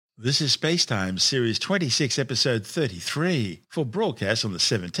This is Spacetime, Series 26, Episode 33, for broadcast on the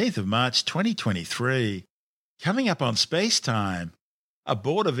 17th of March 2023. Coming up on Spacetime, a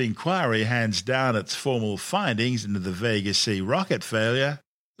board of inquiry hands down its formal findings into the Vega C rocket failure,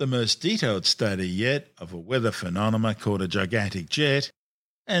 the most detailed study yet of a weather phenomenon called a gigantic jet,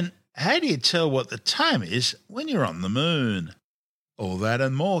 and how do you tell what the time is when you're on the moon? All that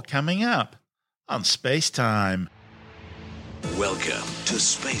and more coming up on Spacetime. Welcome to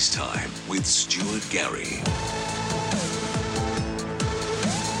Spacetime with Stuart Gary.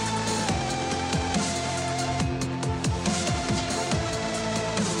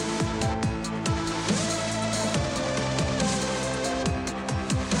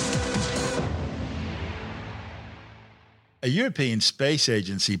 A European Space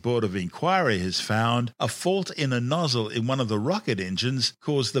Agency Board of Inquiry has found a fault in a nozzle in one of the rocket engines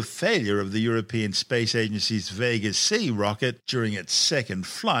caused the failure of the European Space Agency's Vega C rocket during its second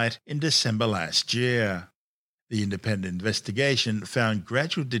flight in December last year. The independent investigation found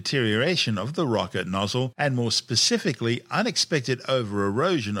gradual deterioration of the rocket nozzle and, more specifically, unexpected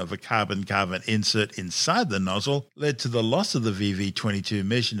over-erosion of a carbon-carbon insert inside the nozzle led to the loss of the VV-22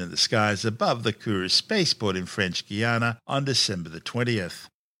 mission in the skies above the Kourou spaceport in French Guiana on December the 20th.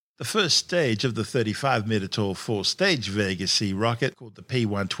 The first stage of the 35-metre-tall four-stage Vega C rocket, called the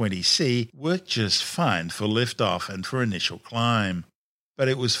P-120C, worked just fine for liftoff and for initial climb. But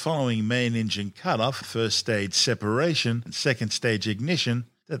it was following main engine cutoff, first stage separation, and second stage ignition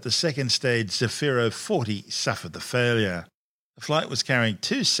that the second stage Zefiro 40 suffered the failure. The flight was carrying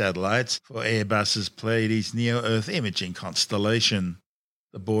two satellites for Airbus's Pleiades Neo-Earth imaging constellation.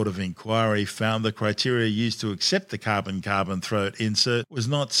 The Board of Inquiry found the criteria used to accept the carbon-carbon throat insert was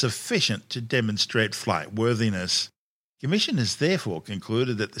not sufficient to demonstrate flight worthiness. The Commission has therefore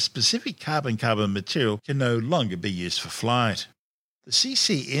concluded that the specific carbon-carbon material can no longer be used for flight. The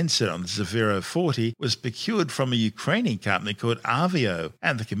CC insert on the Zefiro 40 was procured from a Ukrainian company called Avio,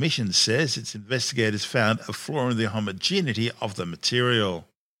 and the Commission says its investigators found a flaw in the homogeneity of the material.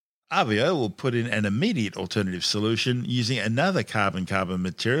 Avio will put in an immediate alternative solution using another carbon-carbon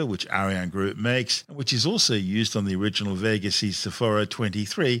material which Ariane Group makes, and which is also used on the original Vega C Zefiro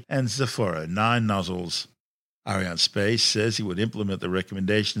 23 and Zefiro 9 nozzles. Arianespace says he would implement the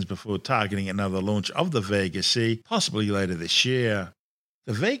recommendations before targeting another launch of the Vega C, possibly later this year.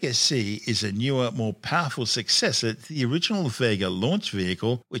 The Vega C is a newer, more powerful successor to the original Vega launch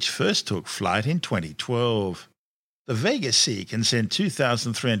vehicle, which first took flight in 2012. The Vega C can send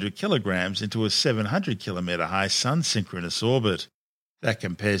 2,300 kilograms into a 700-kilometre high sun-synchronous orbit. That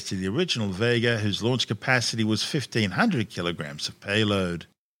compares to the original Vega, whose launch capacity was 1,500 kilograms of payload.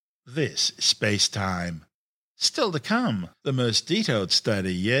 This is Spacetime. Still to come, the most detailed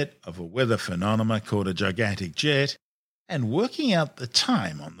study yet of a weather phenomenon called a gigantic jet, and working out the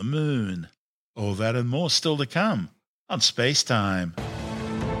time on the moon. All that and more still to come on Spacetime.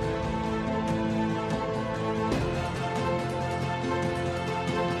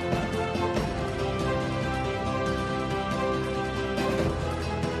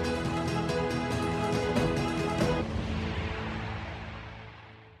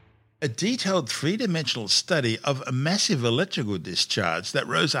 A detailed three-dimensional study of a massive electrical discharge that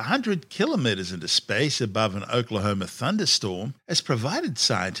rose 100 kilometers into space above an Oklahoma thunderstorm has provided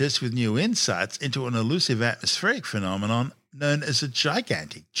scientists with new insights into an elusive atmospheric phenomenon known as a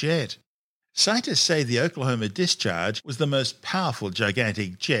gigantic jet. Scientists say the Oklahoma discharge was the most powerful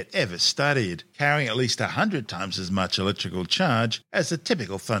gigantic jet ever studied, carrying at least 100 times as much electrical charge as a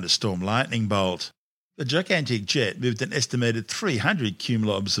typical thunderstorm lightning bolt. The gigantic jet moved an estimated 300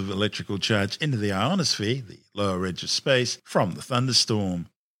 cumulobs of electrical charge into the ionosphere, the lower edge of space, from the thunderstorm.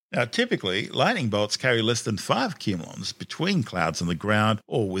 Now, typically, lightning bolts carry less than 5 cumulons between clouds and the ground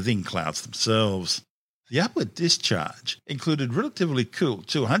or within clouds themselves. The upward discharge included relatively cool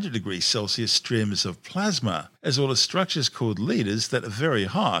 200 degrees Celsius streamers of plasma, as well as structures called leaders that are very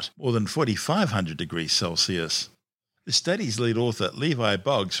hot, more than 4,500 degrees Celsius. The study's lead author, Levi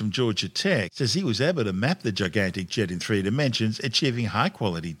Boggs from Georgia Tech, says he was able to map the gigantic jet in 3 dimensions, achieving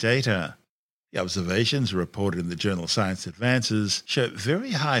high-quality data. The observations, reported in the journal Science Advances, show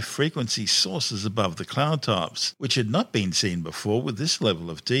very high-frequency sources above the cloud tops, which had not been seen before with this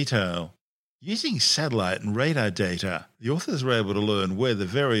level of detail. Using satellite and radar data, the authors were able to learn where the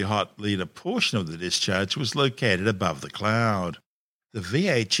very hot leader portion of the discharge was located above the cloud. The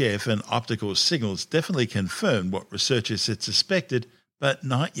VHF and optical signals definitely confirmed what researchers had suspected, but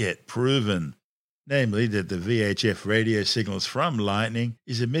not yet proven. Namely, that the VHF radio signals from lightning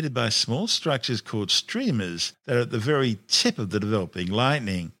is emitted by small structures called streamers that are at the very tip of the developing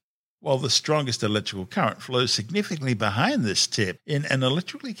lightning. while the strongest electrical current flows significantly behind this tip in an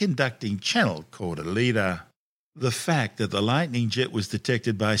electrically conducting channel called a leader. The fact that the lightning jet was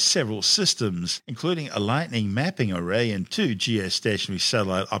detected by several systems, including a lightning mapping array and 2 geostationary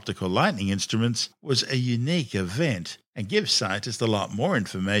satellite optical lightning instruments, was a unique event and gives scientists a lot more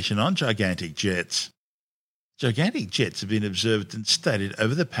information on gigantic jets. Gigantic jets have been observed and studied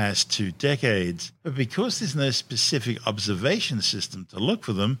over the past 2 decades, but because there's no specific observation system to look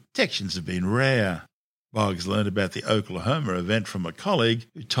for them, detections have been rare. Boggs learned about the Oklahoma event from a colleague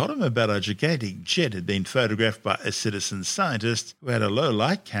who told him about a gigantic jet had been photographed by a citizen scientist who had a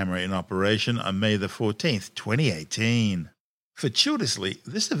low-light camera in operation on May the 14th, 2018. Fortuitously,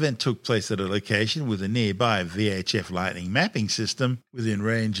 this event took place at a location with a nearby VHF lightning mapping system within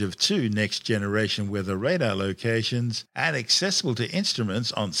range of 2 next-generation weather radar locations and accessible to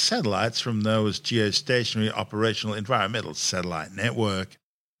instruments on satellites from NOAA's Geostationary Operational Environmental Satellite Network.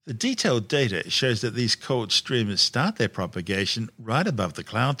 The detailed data shows that these cold streamers start their propagation right above the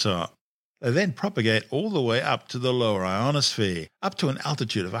cloud top. They then propagate all the way up to the lower ionosphere, up to an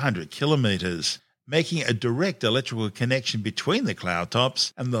altitude of 100 kilometers, making a direct electrical connection between the cloud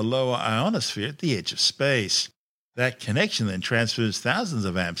tops and the lower ionosphere at the edge of space. That connection then transfers thousands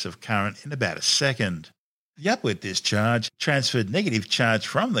of amps of current in about a second. The upward discharge transferred negative charge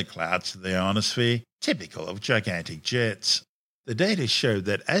from the clouds to the ionosphere, typical of gigantic jets. The data showed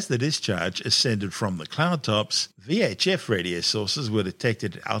that as the discharge ascended from the cloud tops, VHF radio sources were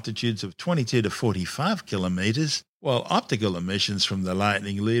detected at altitudes of 22 to 45 kilometers, while optical emissions from the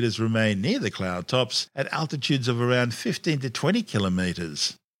lightning leaders remained near the cloud tops at altitudes of around 15 to 20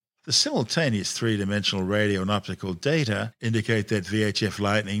 kilometers. The simultaneous three-dimensional radio and optical data indicate that VHF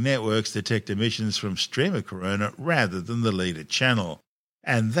lightning networks detect emissions from streamer corona rather than the leader channel,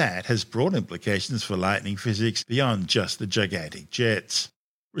 and that has broad implications for lightning physics beyond just the gigantic jets.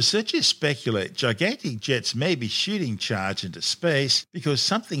 Researchers speculate gigantic jets may be shooting charge into space because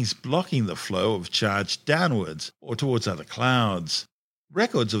something's blocking the flow of charge downwards or towards other clouds.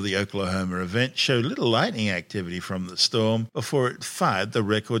 Records of the Oklahoma event show little lightning activity from the storm before it fired the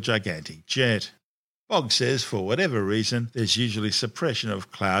record gigantic jet. Boggs says for whatever reason, there's usually suppression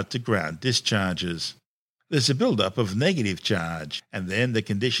of cloud-to-ground discharges. There's a build-up of negative charge, and then the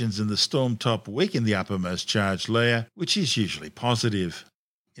conditions in the storm top weaken the uppermost charge layer, which is usually positive.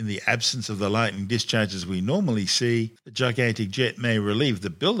 In the absence of the lightning discharges we normally see, the gigantic jet may relieve the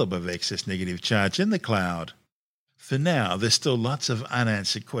build-up of excess negative charge in the cloud. For now, there's still lots of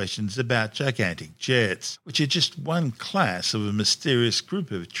unanswered questions about gigantic jets, which are just one class of a mysterious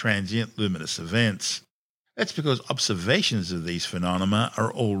group of transient luminous events. That's because observations of these phenomena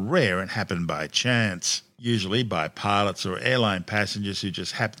are all rare and happen by chance, usually by pilots or airline passengers who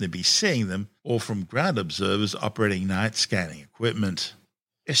just happen to be seeing them, or from ground observers operating night scanning equipment.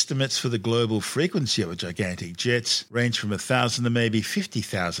 Estimates for the global frequency of gigantic jets range from 1,000 to maybe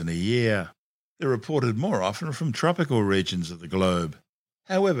 50,000 a year. They're reported more often from tropical regions of the globe.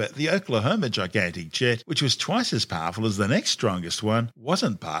 However, the Oklahoma gigantic jet, which was twice as powerful as the next strongest one,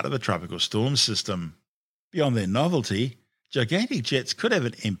 wasn't part of a tropical storm system. Beyond their novelty, gigantic jets could have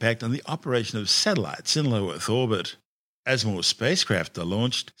an impact on the operation of satellites in low Earth orbit. As more spacecraft are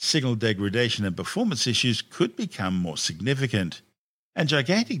launched, signal degradation and performance issues could become more significant. And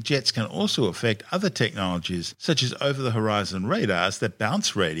gigantic jets can also affect other technologies, such as over-the-horizon radars that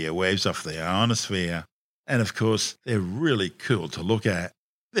bounce radio waves off the ionosphere. And of course, they're really cool to look at.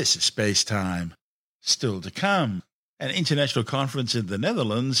 This is Space Time. Still to come, an international conference in the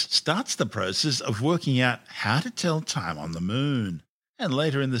Netherlands starts the process of working out how to tell time on the moon. And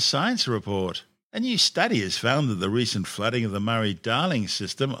later in the Science Report, a new study has found that the recent flooding of the Murray-Darling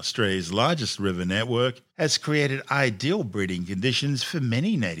system, Australia's largest river network, has created ideal breeding conditions for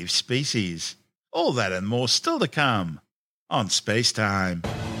many native species. All that and more still to come on Space Time.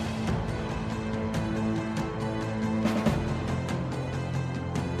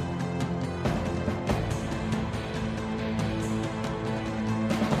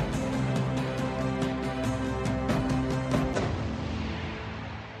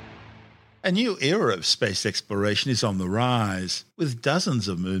 A new era of space exploration is on the rise, with dozens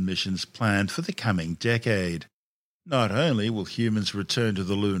of moon missions planned for the coming decade. Not only will humans return to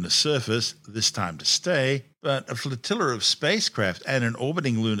the lunar surface, this time to stay, but a flotilla of spacecraft and an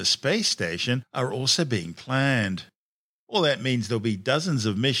orbiting lunar space station are also being planned. All that means there'll be dozens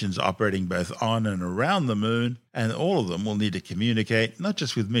of missions operating both on and around the moon, and all of them will need to communicate not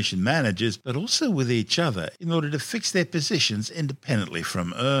just with mission managers, but also with each other in order to fix their positions independently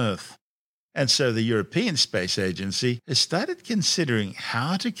from Earth. And so the European Space Agency has started considering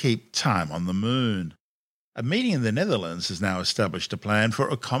how to keep time on the moon. A meeting in the Netherlands has now established a plan for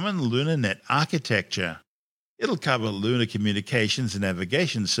a common LunarNet architecture. It'll cover lunar communications and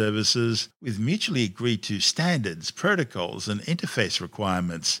navigation services with mutually agreed to standards, protocols, and interface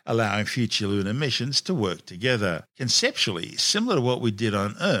requirements, allowing future lunar missions to work together, conceptually similar to what we did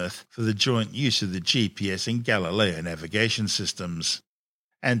on Earth for the joint use of the GPS and Galileo navigation systems.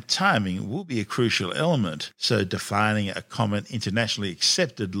 And timing will be a crucial element, so defining a common internationally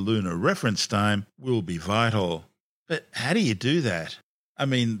accepted lunar reference time will be vital. But how do you do that? I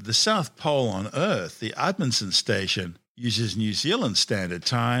mean, the South Pole on Earth, the Edmondson Station, uses New Zealand Standard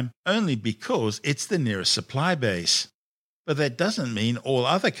Time only because it's the nearest supply base. But that doesn't mean all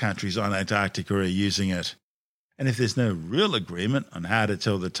other countries on Antarctica are using it. And if there's no real agreement on how to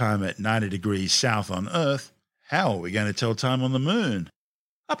tell the time at 90 degrees south on Earth, how are we going to tell time on the Moon?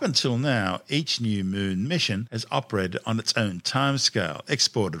 Up until now, each new Moon mission has operated on its own timescale,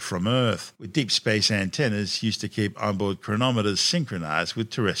 exported from Earth, with deep space antennas used to keep onboard chronometers synchronized with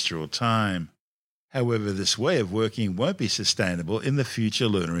terrestrial time. However, this way of working won't be sustainable in the future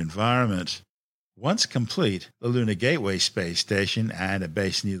lunar environment. Once complete, the Lunar Gateway space station and a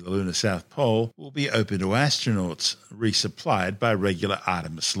base near the lunar South Pole will be open to astronauts, resupplied by regular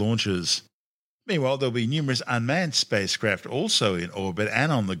Artemis launches. Meanwhile, there'll be numerous unmanned spacecraft also in orbit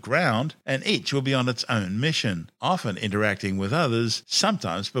and on the ground, and each will be on its own mission, often interacting with others,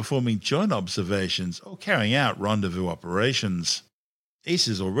 sometimes performing joint observations or carrying out rendezvous operations.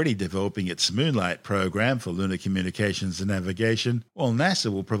 ESA is already developing its Moonlight program for lunar communications and navigation, while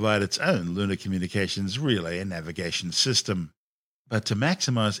NASA will provide its own lunar communications relay and navigation system. But to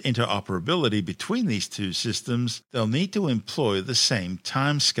maximize interoperability between these two systems, they'll need to employ the same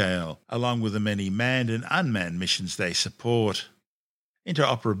timescale, along with the many manned and unmanned missions they support.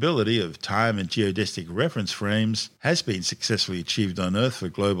 Interoperability of time and geodesic reference frames has been successfully achieved on Earth for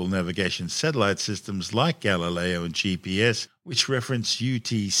global navigation satellite systems like Galileo and GPS, which reference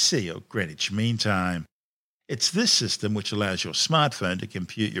UTC or Greenwich Mean Time. It's this system which allows your smartphone to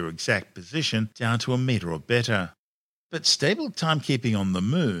compute your exact position down to a metre or better. But stable timekeeping on the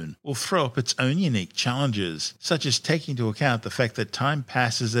Moon will throw up its own unique challenges, such as taking into account the fact that time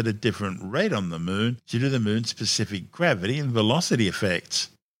passes at a different rate on the Moon due to the Moon's specific gravity and velocity effects.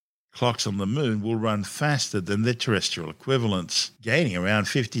 Clocks on the Moon will run faster than their terrestrial equivalents, gaining around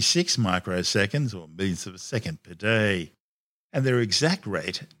 56 microseconds or millionths of a second per day. And their exact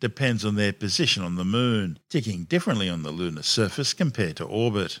rate depends on their position on the Moon, ticking differently on the lunar surface compared to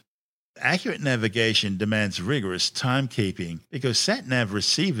orbit. Accurate navigation demands rigorous timekeeping because sat-nav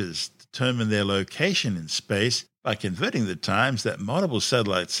receivers determine their location in space by converting the times that multiple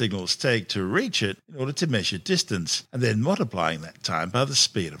satellite signals take to reach it in order to measure distance, and then multiplying that time by the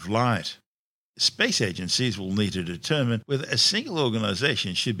speed of light. Space agencies will need to determine whether a single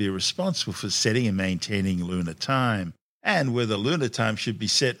organization should be responsible for setting and maintaining lunar time, and whether lunar time should be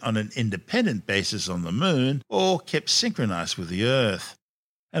set on an independent basis on the Moon or kept synchronized with the Earth.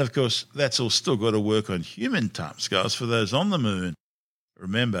 And of course, that's all still got to work on human timescales for those on the Moon.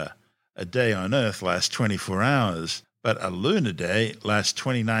 Remember, a day on Earth lasts 24 hours, but a lunar day lasts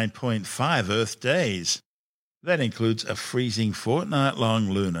 29.5 Earth days. That includes a freezing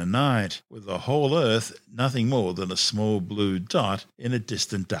fortnight-long lunar night, with the whole Earth nothing more than a small blue dot in a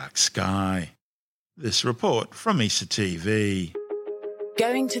distant dark sky. This report from ESA TV.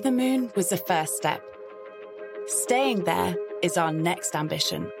 Going to the Moon was the first step. Staying there is our next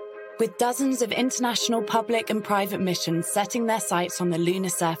ambition, with dozens of international public and private missions setting their sights on the lunar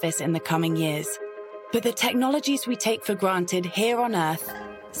surface in the coming years. But the technologies we take for granted here on Earth,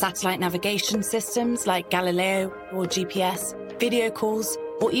 satellite navigation systems like Galileo or GPS, video calls,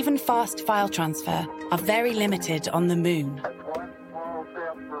 or even fast file transfer, are very limited on the Moon.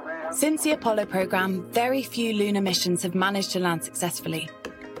 Since the Apollo program, very few lunar missions have managed to land successfully.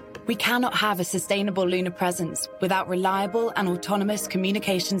 We cannot have a sustainable lunar presence without reliable and autonomous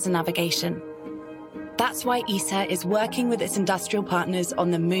communications and navigation. That's why ESA is working with its industrial partners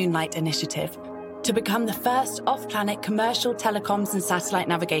on the Moonlight initiative to become the first off-planet commercial telecoms and satellite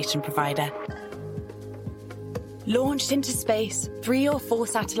navigation provider. Launched into space, 3 or 4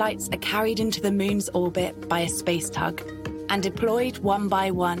 satellites are carried into the Moon's orbit by a space tug and deployed one by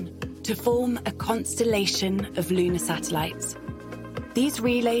one to form a constellation of lunar satellites. These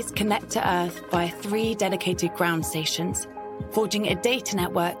relays connect to Earth via 3 dedicated ground stations, forging a data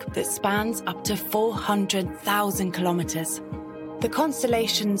network that spans up to 400,000 kilometers. The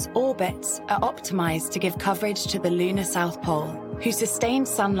constellation's orbits are optimized to give coverage to the lunar South Pole, whose sustained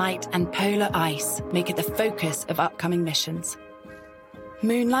sunlight and polar ice make it the focus of upcoming missions.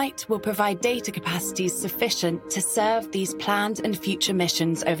 Moonlight will provide data capacities sufficient to serve these planned and future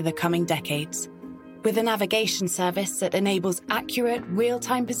missions over the coming decades. with a navigation service that enables accurate,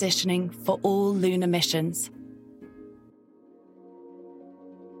 real-time positioning for all lunar missions.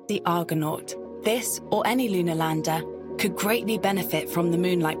 The Argonaut, this or any lunar lander, could greatly benefit from the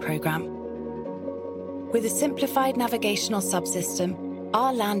Moonlight program. With a simplified navigational subsystem,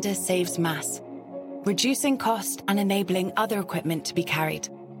 our lander saves mass, reducing cost and enabling other equipment to be carried.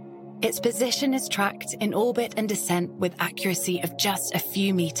 Its position is tracked in orbit and descent with accuracy of just a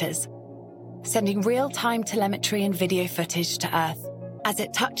few meters, sending real-time telemetry and video footage to Earth as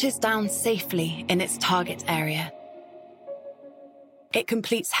it touches down safely in its target area. It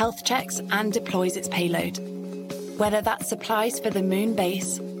completes health checks and deploys its payload, whether that's supplies for the moon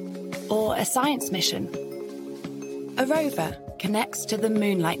base or a science mission. A rover connects to the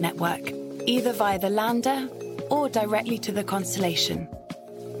Moonlight network, either via the lander or directly to the constellation.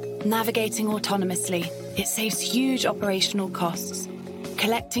 Navigating autonomously, it saves huge operational costs,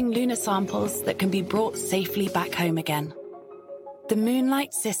 collecting lunar samples that can be brought safely back home again. The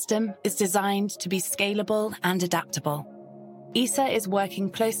Moonlight system is designed to be scalable and adaptable. ESA is working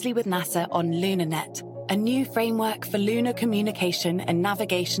closely with NASA on LunarNet, a new framework for lunar communication and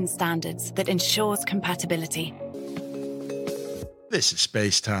navigation standards that ensures compatibility. This is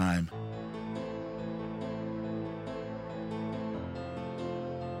Space Time.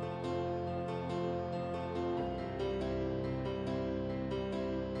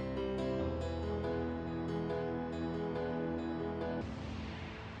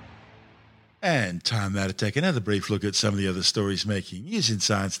 And time now to take another brief look at some of the other stories making news in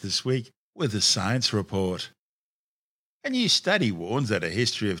science this week with the Science Report. A new study warns that a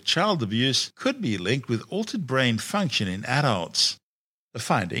history of child abuse could be linked with altered brain function in adults. The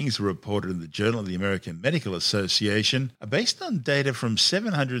findings, reported in the Journal of the American Medical Association, are based on data from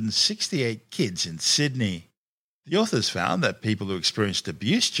 768 kids in Sydney. The authors found that people who experienced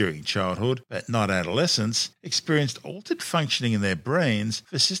abuse during childhood, but not adolescence, experienced altered functioning in their brains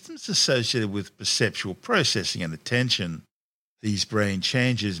for systems associated with perceptual processing and attention. These brain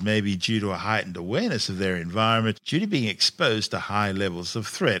changes may be due to a heightened awareness of their environment due to being exposed to high levels of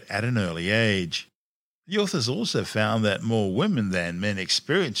threat at an early age. The authors also found that more women than men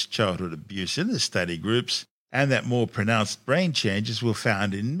experienced childhood abuse in the study groups, and that more pronounced brain changes were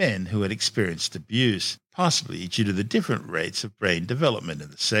found in men who had experienced abuse, possibly due to the different rates of brain development in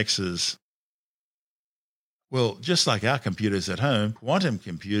the sexes. Well, just like our computers at home, quantum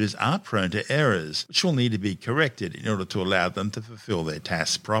computers are prone to errors, which will need to be corrected in order to allow them to fulfill their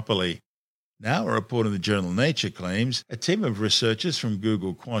tasks properly. Now, a report in the journal Nature claims a team of researchers from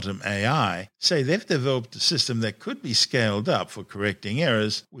Google Quantum AI say they've developed a system that could be scaled up for correcting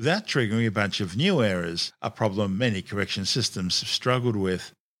errors without triggering a bunch of new errors, a problem many correction systems have struggled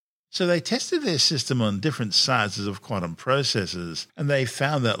with. So they tested their system on different sizes of quantum processors, and they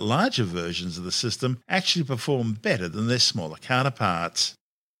found that larger versions of the system actually perform better than their smaller counterparts.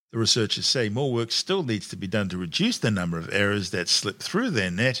 The researchers say more work still needs to be done to reduce the number of errors that slip through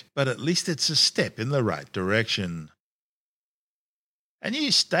their net, but at least it's a step in the right direction. A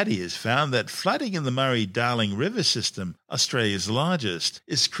new study has found that flooding in the Murray-Darling River system, Australia's largest,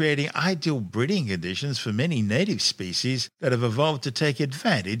 is creating ideal breeding conditions for many native species that have evolved to take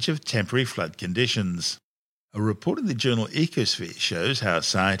advantage of temporary flood conditions. A report in the journal Ecosphere shows how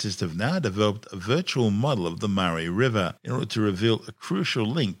scientists have now developed a virtual model of the Murray River in order to reveal a crucial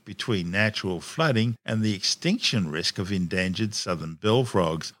link between natural flooding and the extinction risk of endangered southern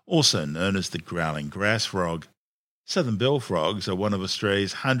bellfrogs, also known as the growling grass frog. Southern bellfrogs are one of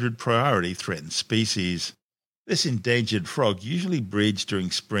Australia's 100 priority threatened species. This endangered frog usually breeds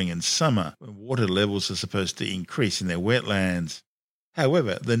during spring and summer, when water levels are supposed to increase in their wetlands.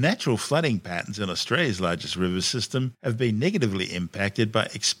 However, the natural flooding patterns in Australia's largest river system have been negatively impacted by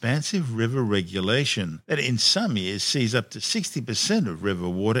expansive river regulation that in some years sees up to 60% of river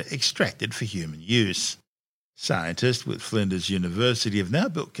water extracted for human use. Scientists with Flinders University have now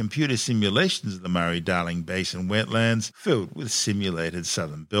built computer simulations of the Murray-Darling Basin wetlands filled with simulated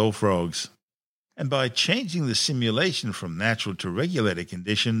southern bellfrogs. And by changing the simulation from natural to regulated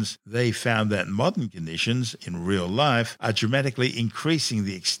conditions, they found that modern conditions in real life are dramatically increasing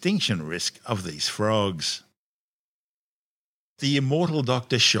the extinction risk of these frogs. The immortal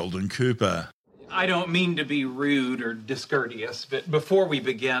Dr. Sheldon Cooper. I don't mean to be rude or discourteous, but before we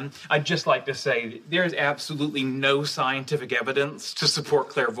begin, I'd just like to say there's absolutely no scientific evidence to support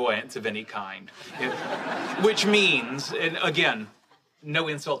clairvoyance of any kind. Which means, and again, no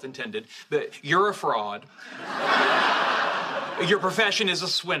insult intended, that you're a fraud, your profession is a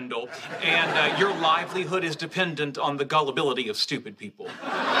swindle, and your livelihood is dependent on the gullibility of stupid people.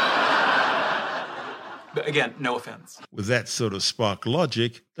 But again, no offense. With that sort of spark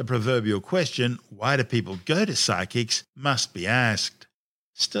logic, the proverbial question, why do people go to psychics, must be asked.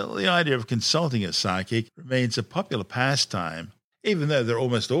 Still, the idea of consulting a psychic remains a popular pastime, even though they're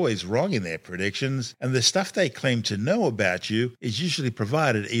almost always wrong in their predictions, and the stuff they claim to know about you is usually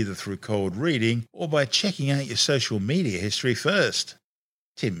provided either through cold reading or by checking out your social media history first.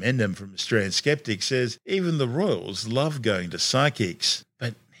 Tim Mendham from Australian Skeptics says even the royals love going to psychics,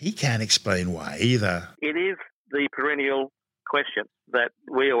 but he can't explain why either. It is the perennial question that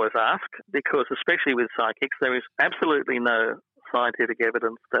we always ask, because especially with psychics, there is absolutely no scientific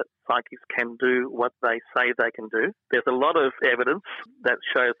evidence that psychics can do what they say they can do. There's a lot of evidence that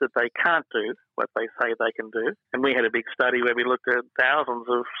shows that they can't do what they say they can do. And we had a big study where we looked at thousands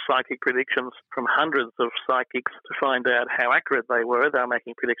of psychic predictions from hundreds of psychics to find out how accurate they were. They were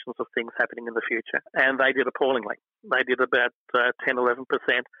making predictions of things happening in the future. And they did appallingly. They did about 10-11%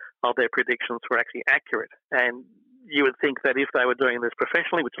 of their predictions were actually accurate. And you would think that if they were doing this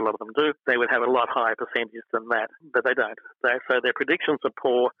professionally, which a lot of them do, they would have a lot higher percentage than that, but they don't. So their predictions are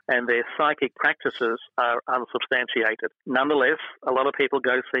poor and their psychic practices are unsubstantiated. Nonetheless, a lot of people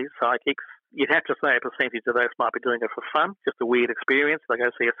go see psychics. You'd have to say a percentage of those might be doing it for fun, just a weird experience. They go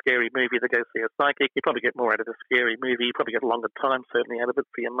see a scary movie, they go see a psychic. You probably get more out of a scary movie. You probably get a longer time, certainly, out of it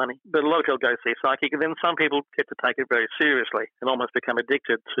for your money. But a lot of people go see a psychic, and then some people get to take it very seriously and almost become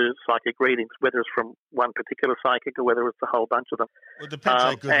addicted to psychic readings, whether it's from one particular psychic or whether it's a whole bunch of them. Well, it depends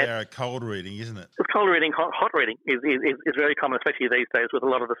how good they are at cold reading, isn't it? Cold reading, hot reading is very common, especially these days with a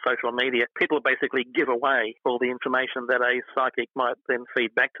lot of the social media. People basically give away all the information that a psychic might then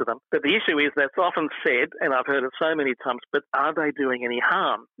feed back to them. But the issue is that's often said, and I've heard it so many times, but are they doing any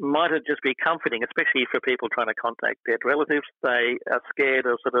harm? Might it just be comforting, especially for people trying to contact dead relatives? They are scared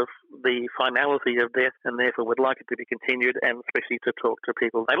of sort of the finality of death and therefore would like it to be continued, and especially to talk to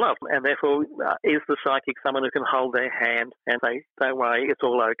people they love. And therefore, is the psychic someone who can hold their hand and say, don't worry, it's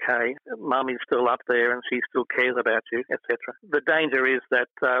all okay, Mum is still up there and she still cares about you, etc. The danger is that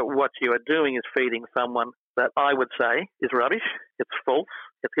what you are doing is feeding someone that I would say is rubbish. It's false.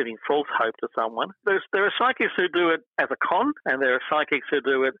 It's giving false hope to someone. There are psychics who do it as a con, and there are psychics who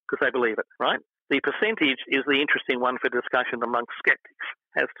do it because they believe it, right? The percentage is the interesting one for discussion amongst skeptics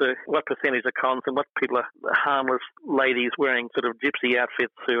as to what percentage are cons and what people are harmless ladies wearing sort of gypsy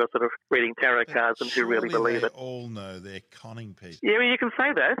outfits who are sort of reading tarot cards and who really believe it. They all know they're conning people. Yeah, well, you can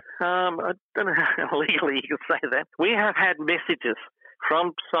say that. I don't know how legally you can say that. We have had messages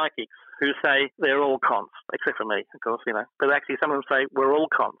from psychics who say they're all cons, except for me, of course, you know. But actually some of them say we're all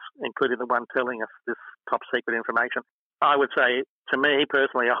cons, including the one telling us this top secret information. I would say, to me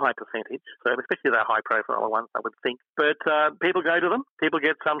personally, a high percentage, so especially the high-profile ones, I would think. But people go to them, people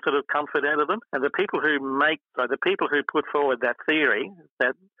get some sort of comfort out of them, and the people who put forward that theory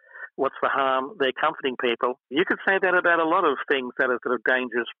that what's the harm, they're comforting people. You could say that about a lot of things that are sort of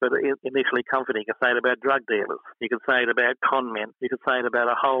dangerous but initially comforting. You could say it about drug dealers. You could say it about con men. You could say it about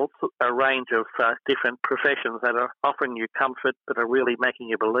a range of different professions that are offering you comfort but are really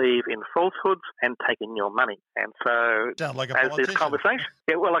making you believe in falsehoods and taking your money. And so, sound like a as politician. this conversation,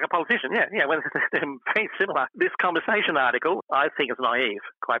 like a politician, well, they're very similar. This conversation article, I think, is naive,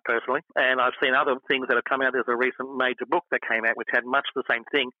 quite personally. And I've seen other things that have come out. There's a recent major book that came out which had much the same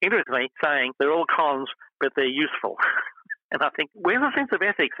thing. Interestingly, saying they're all cons, but they're useful. And I think, where's the sense of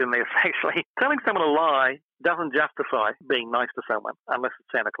ethics in this, actually? Telling someone a lie doesn't justify being nice to someone, unless it's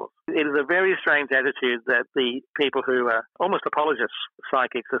Santa Claus. It is a very strange attitude that the people who are almost apologists,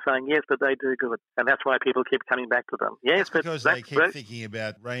 psychics, are saying, yes, but they do good. And that's why people keep coming back to them. Yes, that's because they keep thinking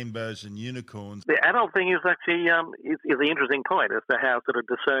about rainbows and unicorns. The adult thing is actually is the interesting point as to how sort of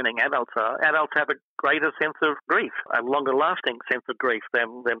discerning adults are. Adults have a greater sense of grief, a longer-lasting sense of grief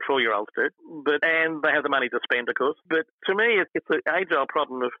than 4-year-olds do. And they have the money to spend, of course. But to me, it's an age-old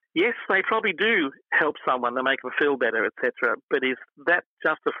problem of, yes, they probably do help someone to make them feel better, etc. But is that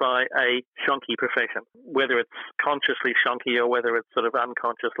justify a shonky profession? Whether it's consciously shonky or whether it's sort of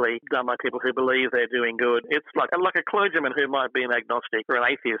unconsciously done by people who believe they're doing good. It's like a clergyman who might be an agnostic or an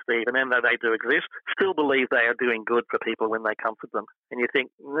atheist even, and though they do exist, still believe they are doing good for people when they comfort them. And you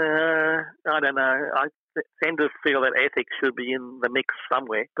think, I don't know. I tend to feel that ethics should be in the mix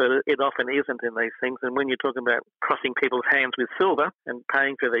somewhere, but it often isn't in these things. And when you're talking about crossing people's hands with silver and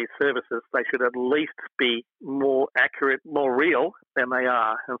paying for these services, they should at least be more accurate, more real than they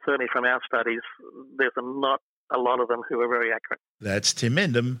are. And certainly from our studies, there's not a lot of them who are very accurate. That's Tim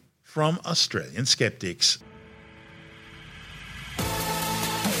Mendham from Australian Skeptics.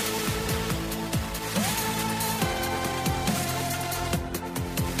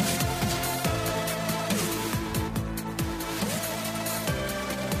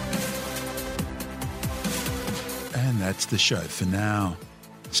 that's the show for now.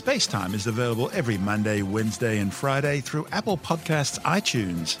 Spacetime is available every Monday, Wednesday and Friday through Apple Podcasts,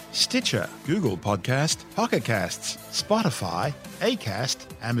 iTunes, Stitcher, Google Podcast, Pocket Casts, Spotify, Acast,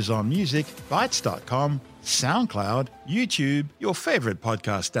 Amazon Music, Bytes.com, SoundCloud, YouTube, your favorite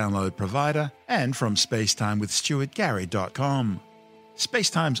podcast download provider, and from spacetimewithstuartgary.com.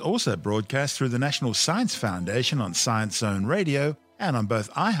 Spacetime's also broadcast through the National Science Foundation on Science Zone Radio and on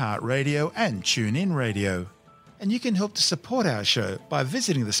both iHeartRadio and TuneIn Radio. And you can help to support our show by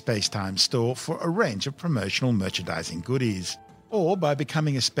visiting the Spacetime store for a range of promotional merchandising goodies, or by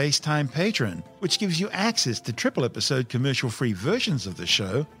becoming a Spacetime patron, which gives you access to triple-episode commercial-free versions of the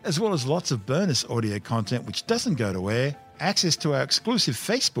show, as well as lots of bonus audio content which doesn't go to air, access to our exclusive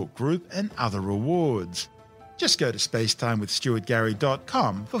Facebook group, and other rewards. Just go to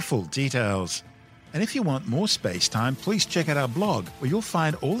spacetimewithstuartgary.com for full details. And if you want more Spacetime, please check out our blog, where you'll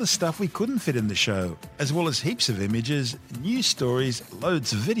find all the stuff we couldn't fit in the show, as well as heaps of images, news stories,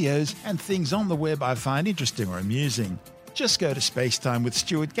 loads of videos, and things on the web I find interesting or amusing. Just go to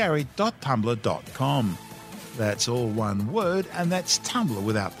spacetimewithstuartgary.tumblr.com. That's all one word, and that's Tumblr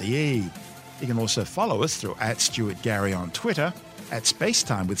without the E. You can also follow us through @StuartGary on Twitter,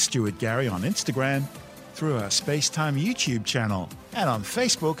 @SpaceTimeWithStuartGary on Instagram, through our Spacetime YouTube channel, and on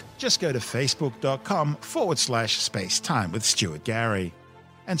Facebook, just go to facebook.com/Spacetime with Stuart Gary.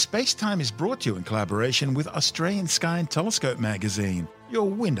 And Spacetime is brought to you in collaboration with Australian Sky and Telescope magazine, your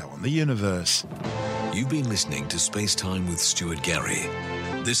window on the universe. You've been listening to Spacetime with Stuart Gary.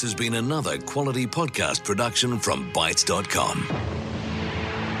 This has been another quality podcast production from Bytes.com.